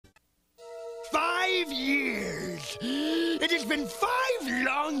years. It has been 5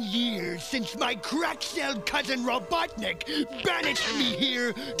 long years since my crack-shelled cousin Robotnik banished me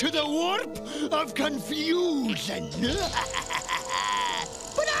here to the warp of confusion.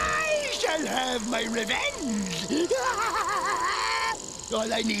 But I shall have my revenge.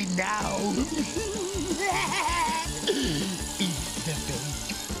 All I need now is the bait.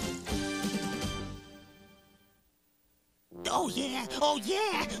 Oh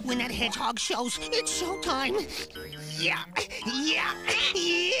yeah, when that hedgehog shows, it's showtime. Yeah.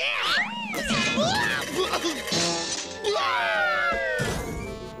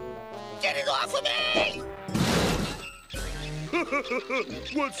 Get it off of me!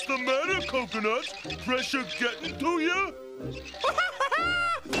 What's the matter, Coconut? Pressure getting to you?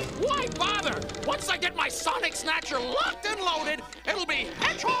 Why bother? Once I get my Sonic Snatcher locked and loaded, it'll be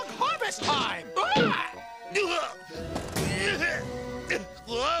hedgehog harvest time!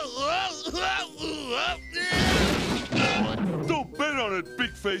 Don't bet on it,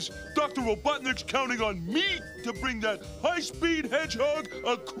 Big Face. Dr. Robotnik's counting on me to bring that high-speed hedgehog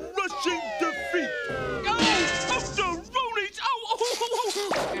a crushing defeat. Oh, Roonies! Oh!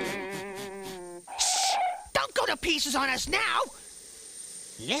 Shh! Don't go to pieces on us now!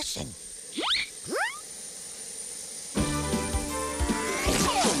 Listen.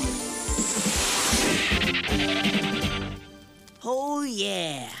 Oh,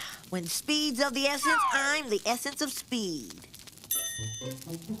 yeah. When speed's of the essence, I'm the essence of speed.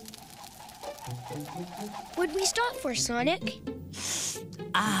 What'd we stop for, Sonic?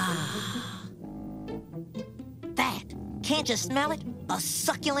 Ah. That. Can't you smell it? A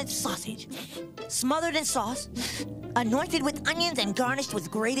succulent sausage. Smothered in sauce, anointed with onions and garnished with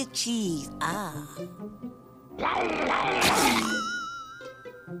grated cheese. Ah.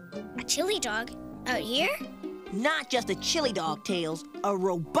 A chili dog? Out here? Not just a chili dog, Tails. A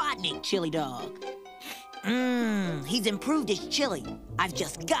Robotnik chili dog. He's improved his chili. I've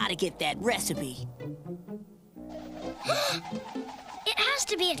just got to get that recipe. It has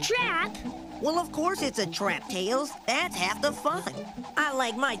to be a trap. Well, of course it's a trap, Tails. That's half the fun. I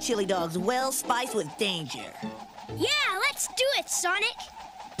like my chili dogs well spiced with danger. Yeah, let's do it, Sonic.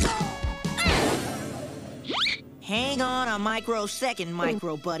 Hang on a microsecond,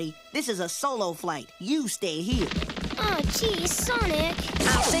 Micro Buddy. This is a solo flight. You stay here. Oh, geez, Sonic.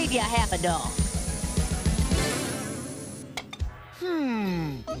 I'll save you half a dog.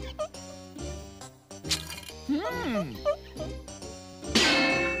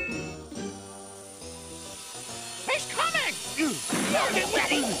 He's coming! Get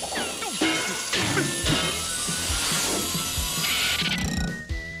ready!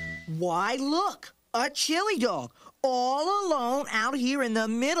 Why, look! A chili dog, all alone out here in the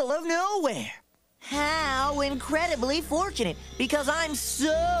middle of nowhere. How incredibly fortunate, because I'm so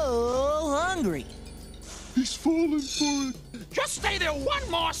hungry. He's falling for it. Just stay there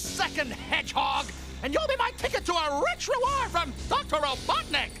one more second, hedgehog, and you'll be my ticket to a rich reward from Dr.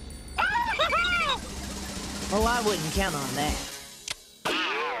 Robotnik! Oh, I wouldn't count on that.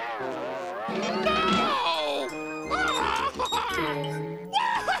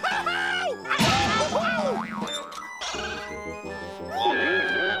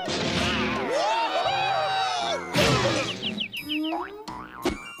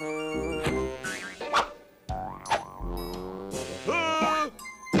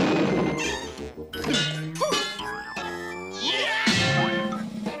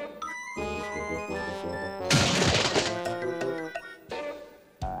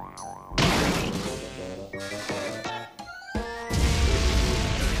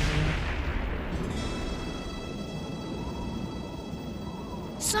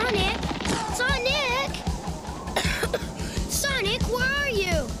 Sonic! Sonic! Sonic, where are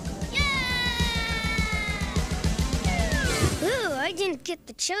you? Ooh, I didn't get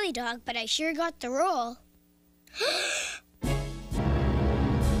the chili dog, but I sure got the roll.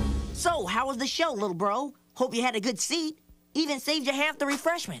 So, how was the show, little bro? Hope you had a good seat. Even saved you half the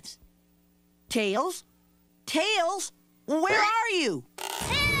refreshments. Tails? Tails? Where are you?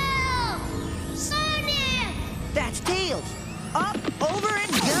 Help! Sonic! That's Tails. Up, over,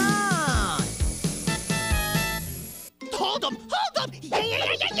 and gone! Hold him! Hold him!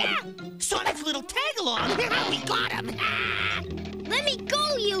 Yeah! Sonic's little tag-along! We got him! Let me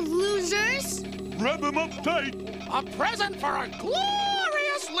go, you losers! Grab him up tight. A present for a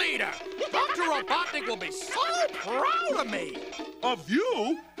glorious leader! Dr. Robotnik will be so proud of me! Of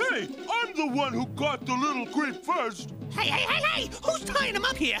you? Hey, I'm the one who caught the little creep first. Hey! Who's tying him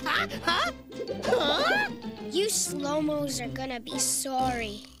up here, huh? Huh? You slow-mos are gonna be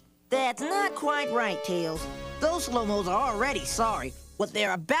sorry. That's not quite right, Tails. Those slow-mos are already sorry. What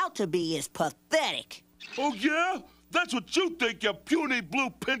they're about to be is pathetic. Oh, yeah? That's what you think, you puny blue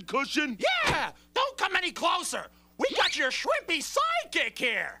pincushion? Yeah! Don't come any closer! We got your shrimpy sidekick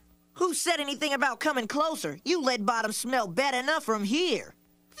here! Who said anything about coming closer? You lead bottoms smell bad enough from here.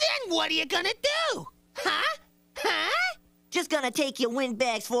 Then what are you gonna do? Huh? Huh? Just gonna take your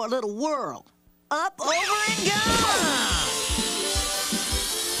windbags for a little whirl. Up, over, and gone!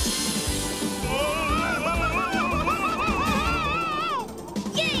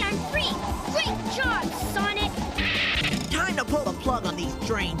 Yay, I'm free! Great job, Sonic! Time to pull the plug on these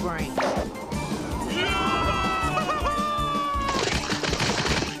drain brains.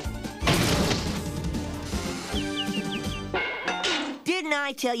 Didn't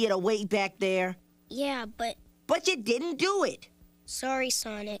I tell you to wait back there? Yeah, but But you didn't do it. sorry,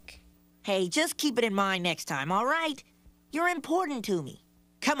 Sonic. Hey, just keep it in mind next time, all right? You're important to me.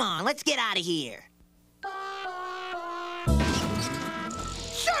 Come on, let's get out of here.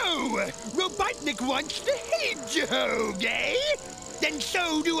 So, Robotnik wants the hedgehog, eh? Then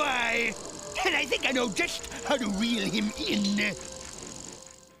so do I. And I think I know just how to reel him in.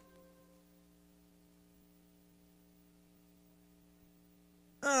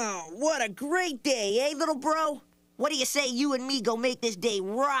 Oh, what a great day, eh, little bro? What do you say you and me go make this day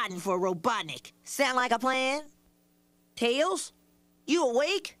rotten for Robotnik? Sound like a plan? Tails? You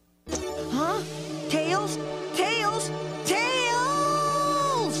awake? Huh? Tails? Tails?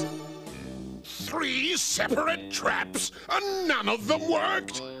 Tails! 3 separate traps, and none of them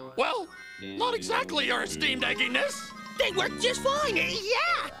worked? Well, not exactly, your esteemed egginess. They work just fine, eh?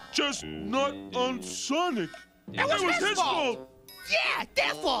 Yeah! Just not on Sonic. It was his fault. Yeah,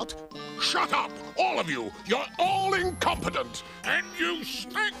 their fault! Shut up, all of you! You're all incompetent, and you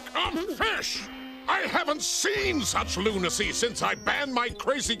stink of fish! I haven't seen such lunacy since I banned my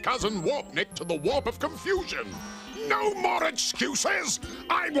crazy cousin Warpnik to the Warp of Confusion. No more excuses!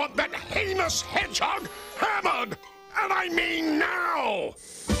 I want that heinous hedgehog hammered! And I mean now!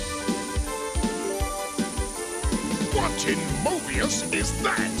 What in Mobius is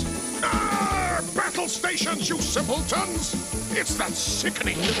that? Ah, battle stations, you simpletons! It's that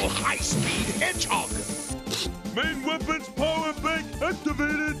sickening little high-speed hedgehog! Main weapons power bank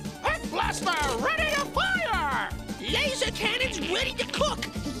activated. Head blaster ready to fire! Laser cannons ready to cook!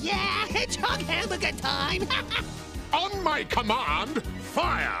 Yeah, hedgehog hamburger time! On my command,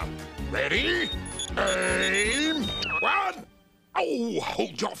 fire! Ready? Aim! One! Oh,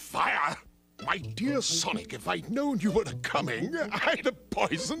 hold your fire! My dear Sonic, if I'd known you were coming, I'd have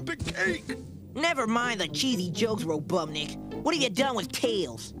poisoned the cake! Never mind the cheesy jokes, Robotnik. What have you done with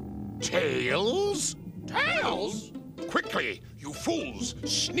Tails? Tails? Tails? Quickly, you fools!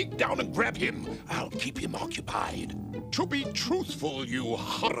 Sneak down and grab him. I'll keep him occupied. To be truthful, you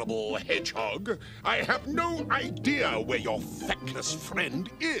horrible hedgehog, I have no idea where your feckless friend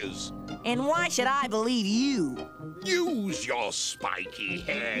is. And why should I believe you? Use your spiky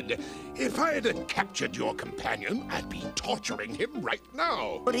head. If I had captured your companion, I'd be torturing him right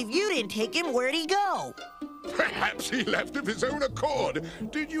now. But if you didn't take him, where'd he go? Perhaps he left of his own accord.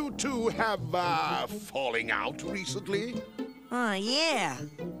 Did you two have, falling out recently? Yeah.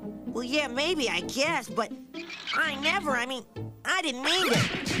 Well, yeah, maybe, I guess, but I didn't mean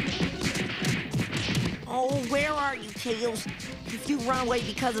it. Oh, where are you, Tails? If you run away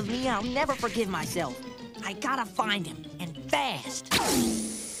because of me, I'll never forgive myself. I gotta find him, and fast.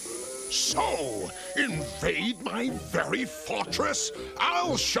 So, invade my very fortress?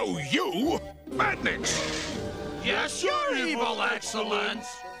 I'll show you madness! Yes, your evil excellence.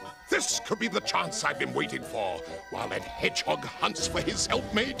 This could be the chance I've been waiting for. While that hedgehog hunts for his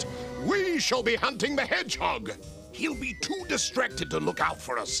helpmate, we shall be hunting the hedgehog. He'll be too distracted to look out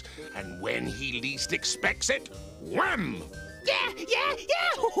for us, and when he least expects it, wham! Yeah!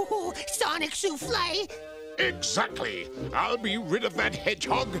 Sonic Souffle! Exactly. I'll be rid of that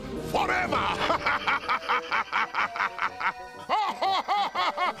hedgehog forever.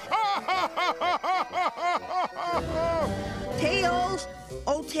 Tails!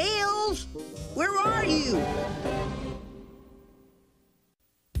 Oh, Tails! Where are you?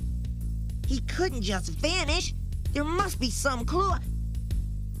 He couldn't just vanish. There must be some clue.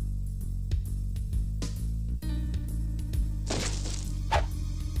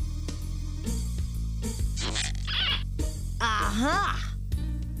 Aha!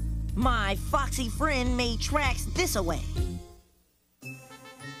 My foxy friend made tracks this-a-way.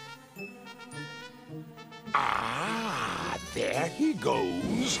 Ah, there he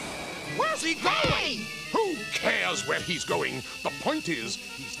goes. Where's he going? Who cares where he's going? The point is,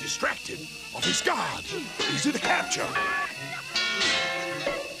 he's distracted, off his guard, easy to capture.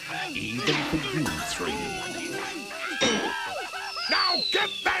 Even for you three. Now get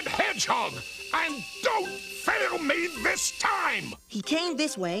that hedgehog, and don't fail me this time! He came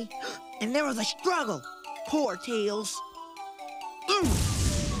this way, and there was a struggle. Poor Tails. Ow!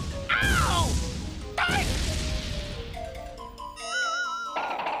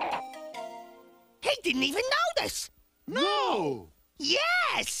 He didn't even notice. No!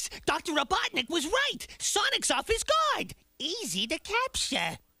 Yes! Dr. Robotnik was right. Sonic's off his guard. Easy to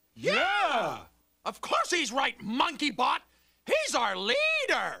capture. Yeah! Of course he's right, Monkey Bot. He's our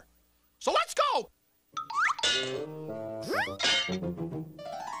leader. So let's go.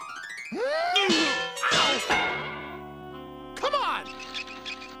 Ow! Come on.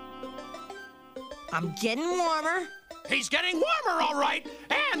 I'm getting warmer. He's getting warmer, all right.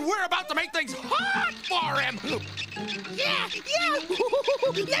 And we're about to make things hot for him. Yeah!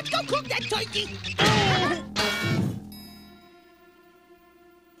 Let's go cook that turkey.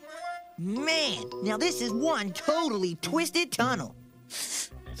 Man, now this is one totally twisted tunnel.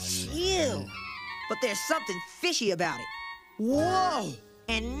 Chill. But there's something fishy about it. Whoa!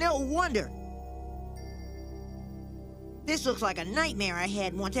 And no wonder. This looks like a nightmare I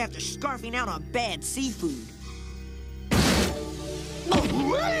had once after scarfing out on bad seafood.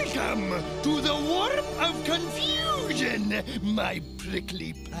 Welcome to the Warp of Confusion, my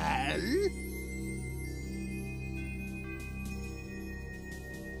prickly pal.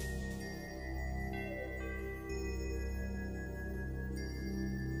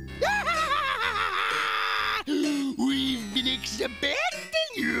 We've been expecting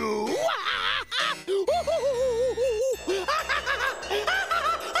you.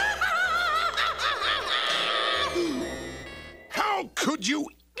 How could you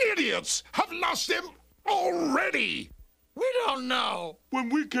idiots have lost him already? We don't know. When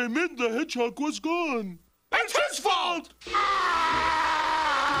we came in, the hedgehog was gone. It's his fault.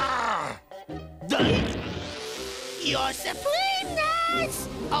 Ah! Your supremeness!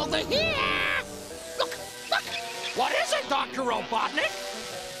 Over here! Look! What is it, Dr. Robotnik?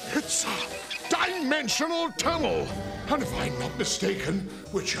 It's a dimensional tunnel. And if I'm not mistaken,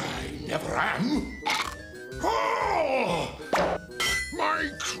 which I never am... Oh! My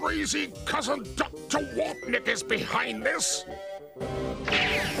crazy cousin Dr. Wapnick is behind this.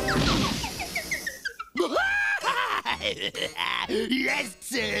 Yes,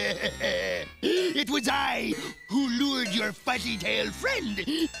 sir. It was I who lured your fuzzy-tailed friend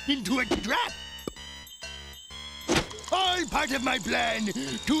into a trap. All part of my plan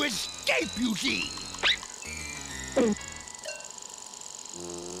to escape, you see.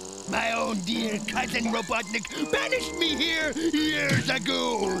 My own dear cousin Robotnik banished me here years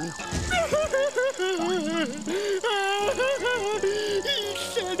ago. He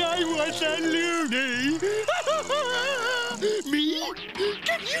said I was a loony. Me?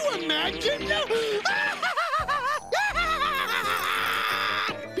 Can you imagine?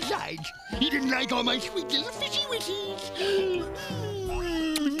 Besides, he didn't like all my sweet little fishy wishies.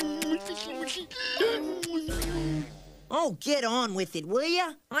 Fishy wishies. Oh, get on with it, will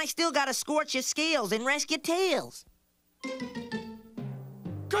ya? I still gotta scorch your scales and rescue Tails.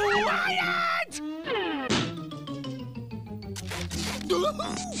 Quiet!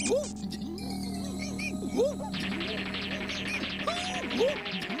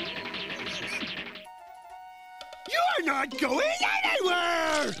 You're not going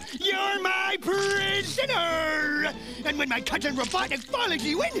anywhere! You're my prisoner! And when my cousin Robotnik follows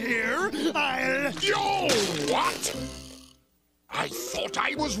you in here, I'll... Yo, what? I thought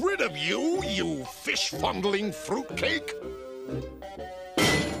I was rid of you, you fish-fondling fruitcake.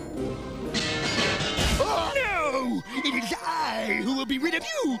 No! It is I who will be rid of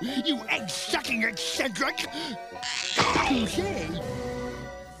you, you egg-sucking eccentric! Touché.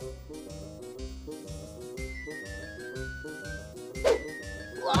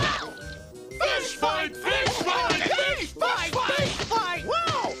 Fish fight!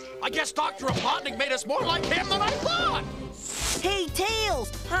 Wow! I guess Dr. Robotnik made us more like him than I thought. Hey,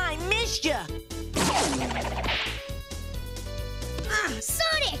 Tails! I missed ya!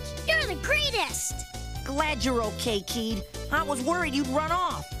 Sonic, you're the greatest! Glad you're okay, Keed. I was worried you'd run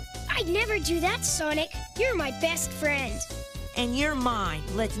off. I'd never do that, Sonic. You're my best friend. And you're mine.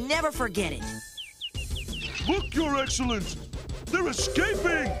 Let's never forget it. Look, Your Excellence! They're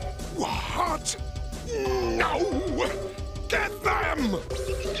escaping! What? No! Get them!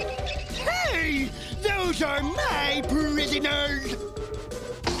 Hey! Those are my prisoners!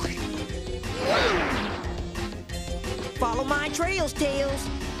 Follow my trails, Tails.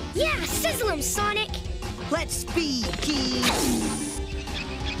 Yeah, sizzle 'em, Sonic! Let's speed, Keed.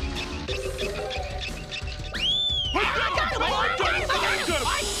 I got him!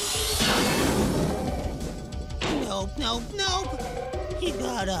 Nope, Nope. He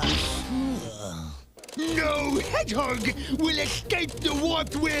got us. No hedgehog will escape the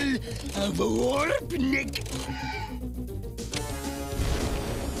warp will of Warpnik.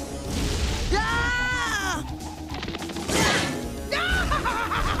 Ah!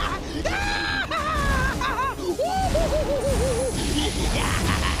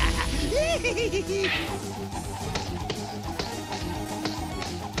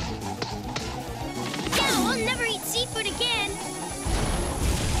 Now I'll never eat seafood again.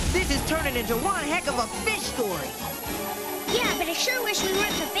 This is turning into one heck of a fish story. Yeah, but I sure wish we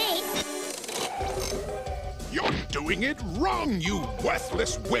weren't the bait. You're doing it wrong, you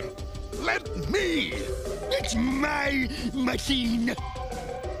worthless wimp. Let me. It's my machine.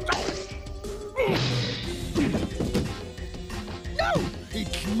 No,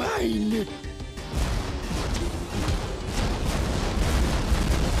 it's mine.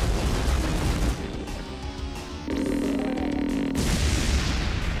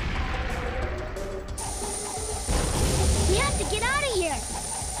 We have to get out of here.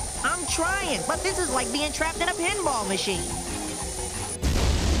 I'm trying, but this is like being trapped in a pinball machine.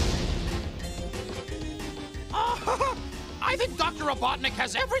 I think Dr. Robotnik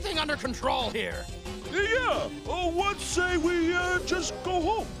has everything under control here. Yeah. Oh, what say we just go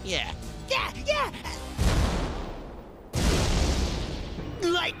home? Yeah. Yeah.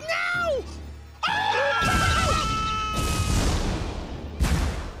 Like now!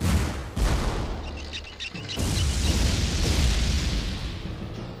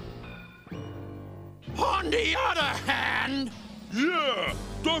 On the other hand... Yeah,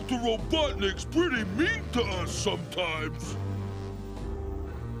 Dr. Robotnik's pretty mean to us sometimes.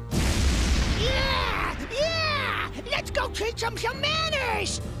 Yeah! Let's go teach him some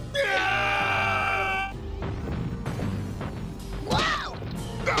manners! Whoa!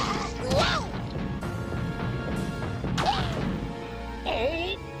 Whoa!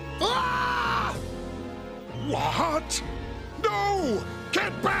 Ah! What? No!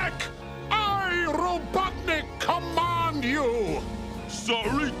 Get back! I, Robotnik, command you!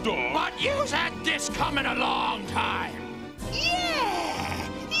 Sorry, Doc. But you've had this coming a long time. Yeah!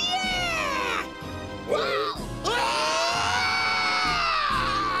 Wow! Ah!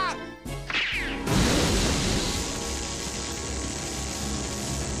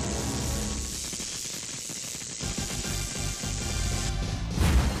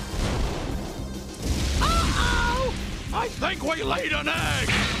 Uh-oh! I think we laid an egg.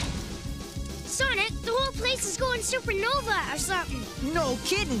 Sonic, the whole place is going supernova or something. No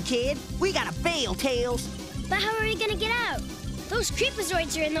kidding, kid. We gotta bail, Tails. But how are we gonna get out? Those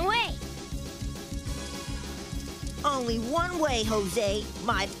creepazoids are in the way. Only one way, Jose.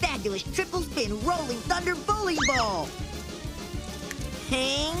 My fabulous triple spin rolling thunder bowling ball.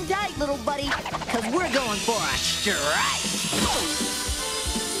 Hang tight, little buddy, because we're going for a strike.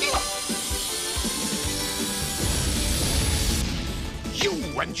 You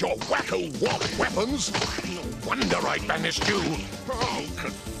and your wacko warp weapons! No wonder I banished you! How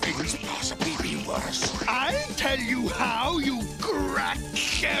could things possibly be worse? I'll tell you how, you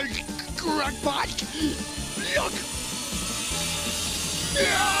crack-shelled crackpot. Look!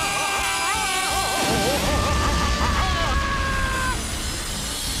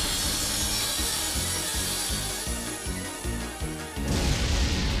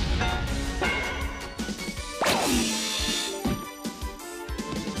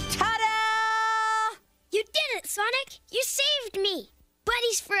 Ta-da! You did it, Sonic! You saved me!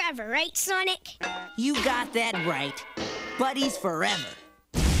 Buddies forever, right, Sonic? You got that right. Buddies forever.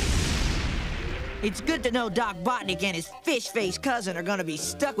 It's good to know Doc Botnik and his fish-faced cousin are gonna be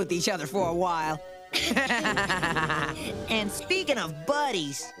stuck with each other for a while. And speaking of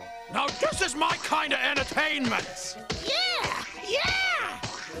buddies... Now this is my kind of entertainment. Yeah!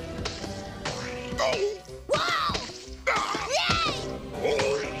 Oh! Wow!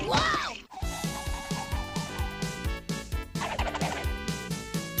 Yay! Wow!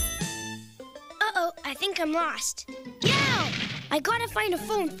 Uh-oh, I think I'm lost. Yo! I gotta find a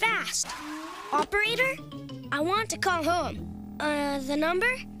phone fast. Operator? I want to call home. The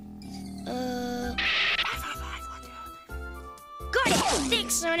number? Got it!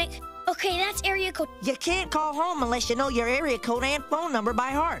 Thanks, Sonic. Okay, that's area code. You can't call home unless you know your area code and phone number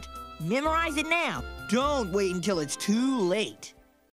by heart. Memorize it now. Don't wait until it's too late.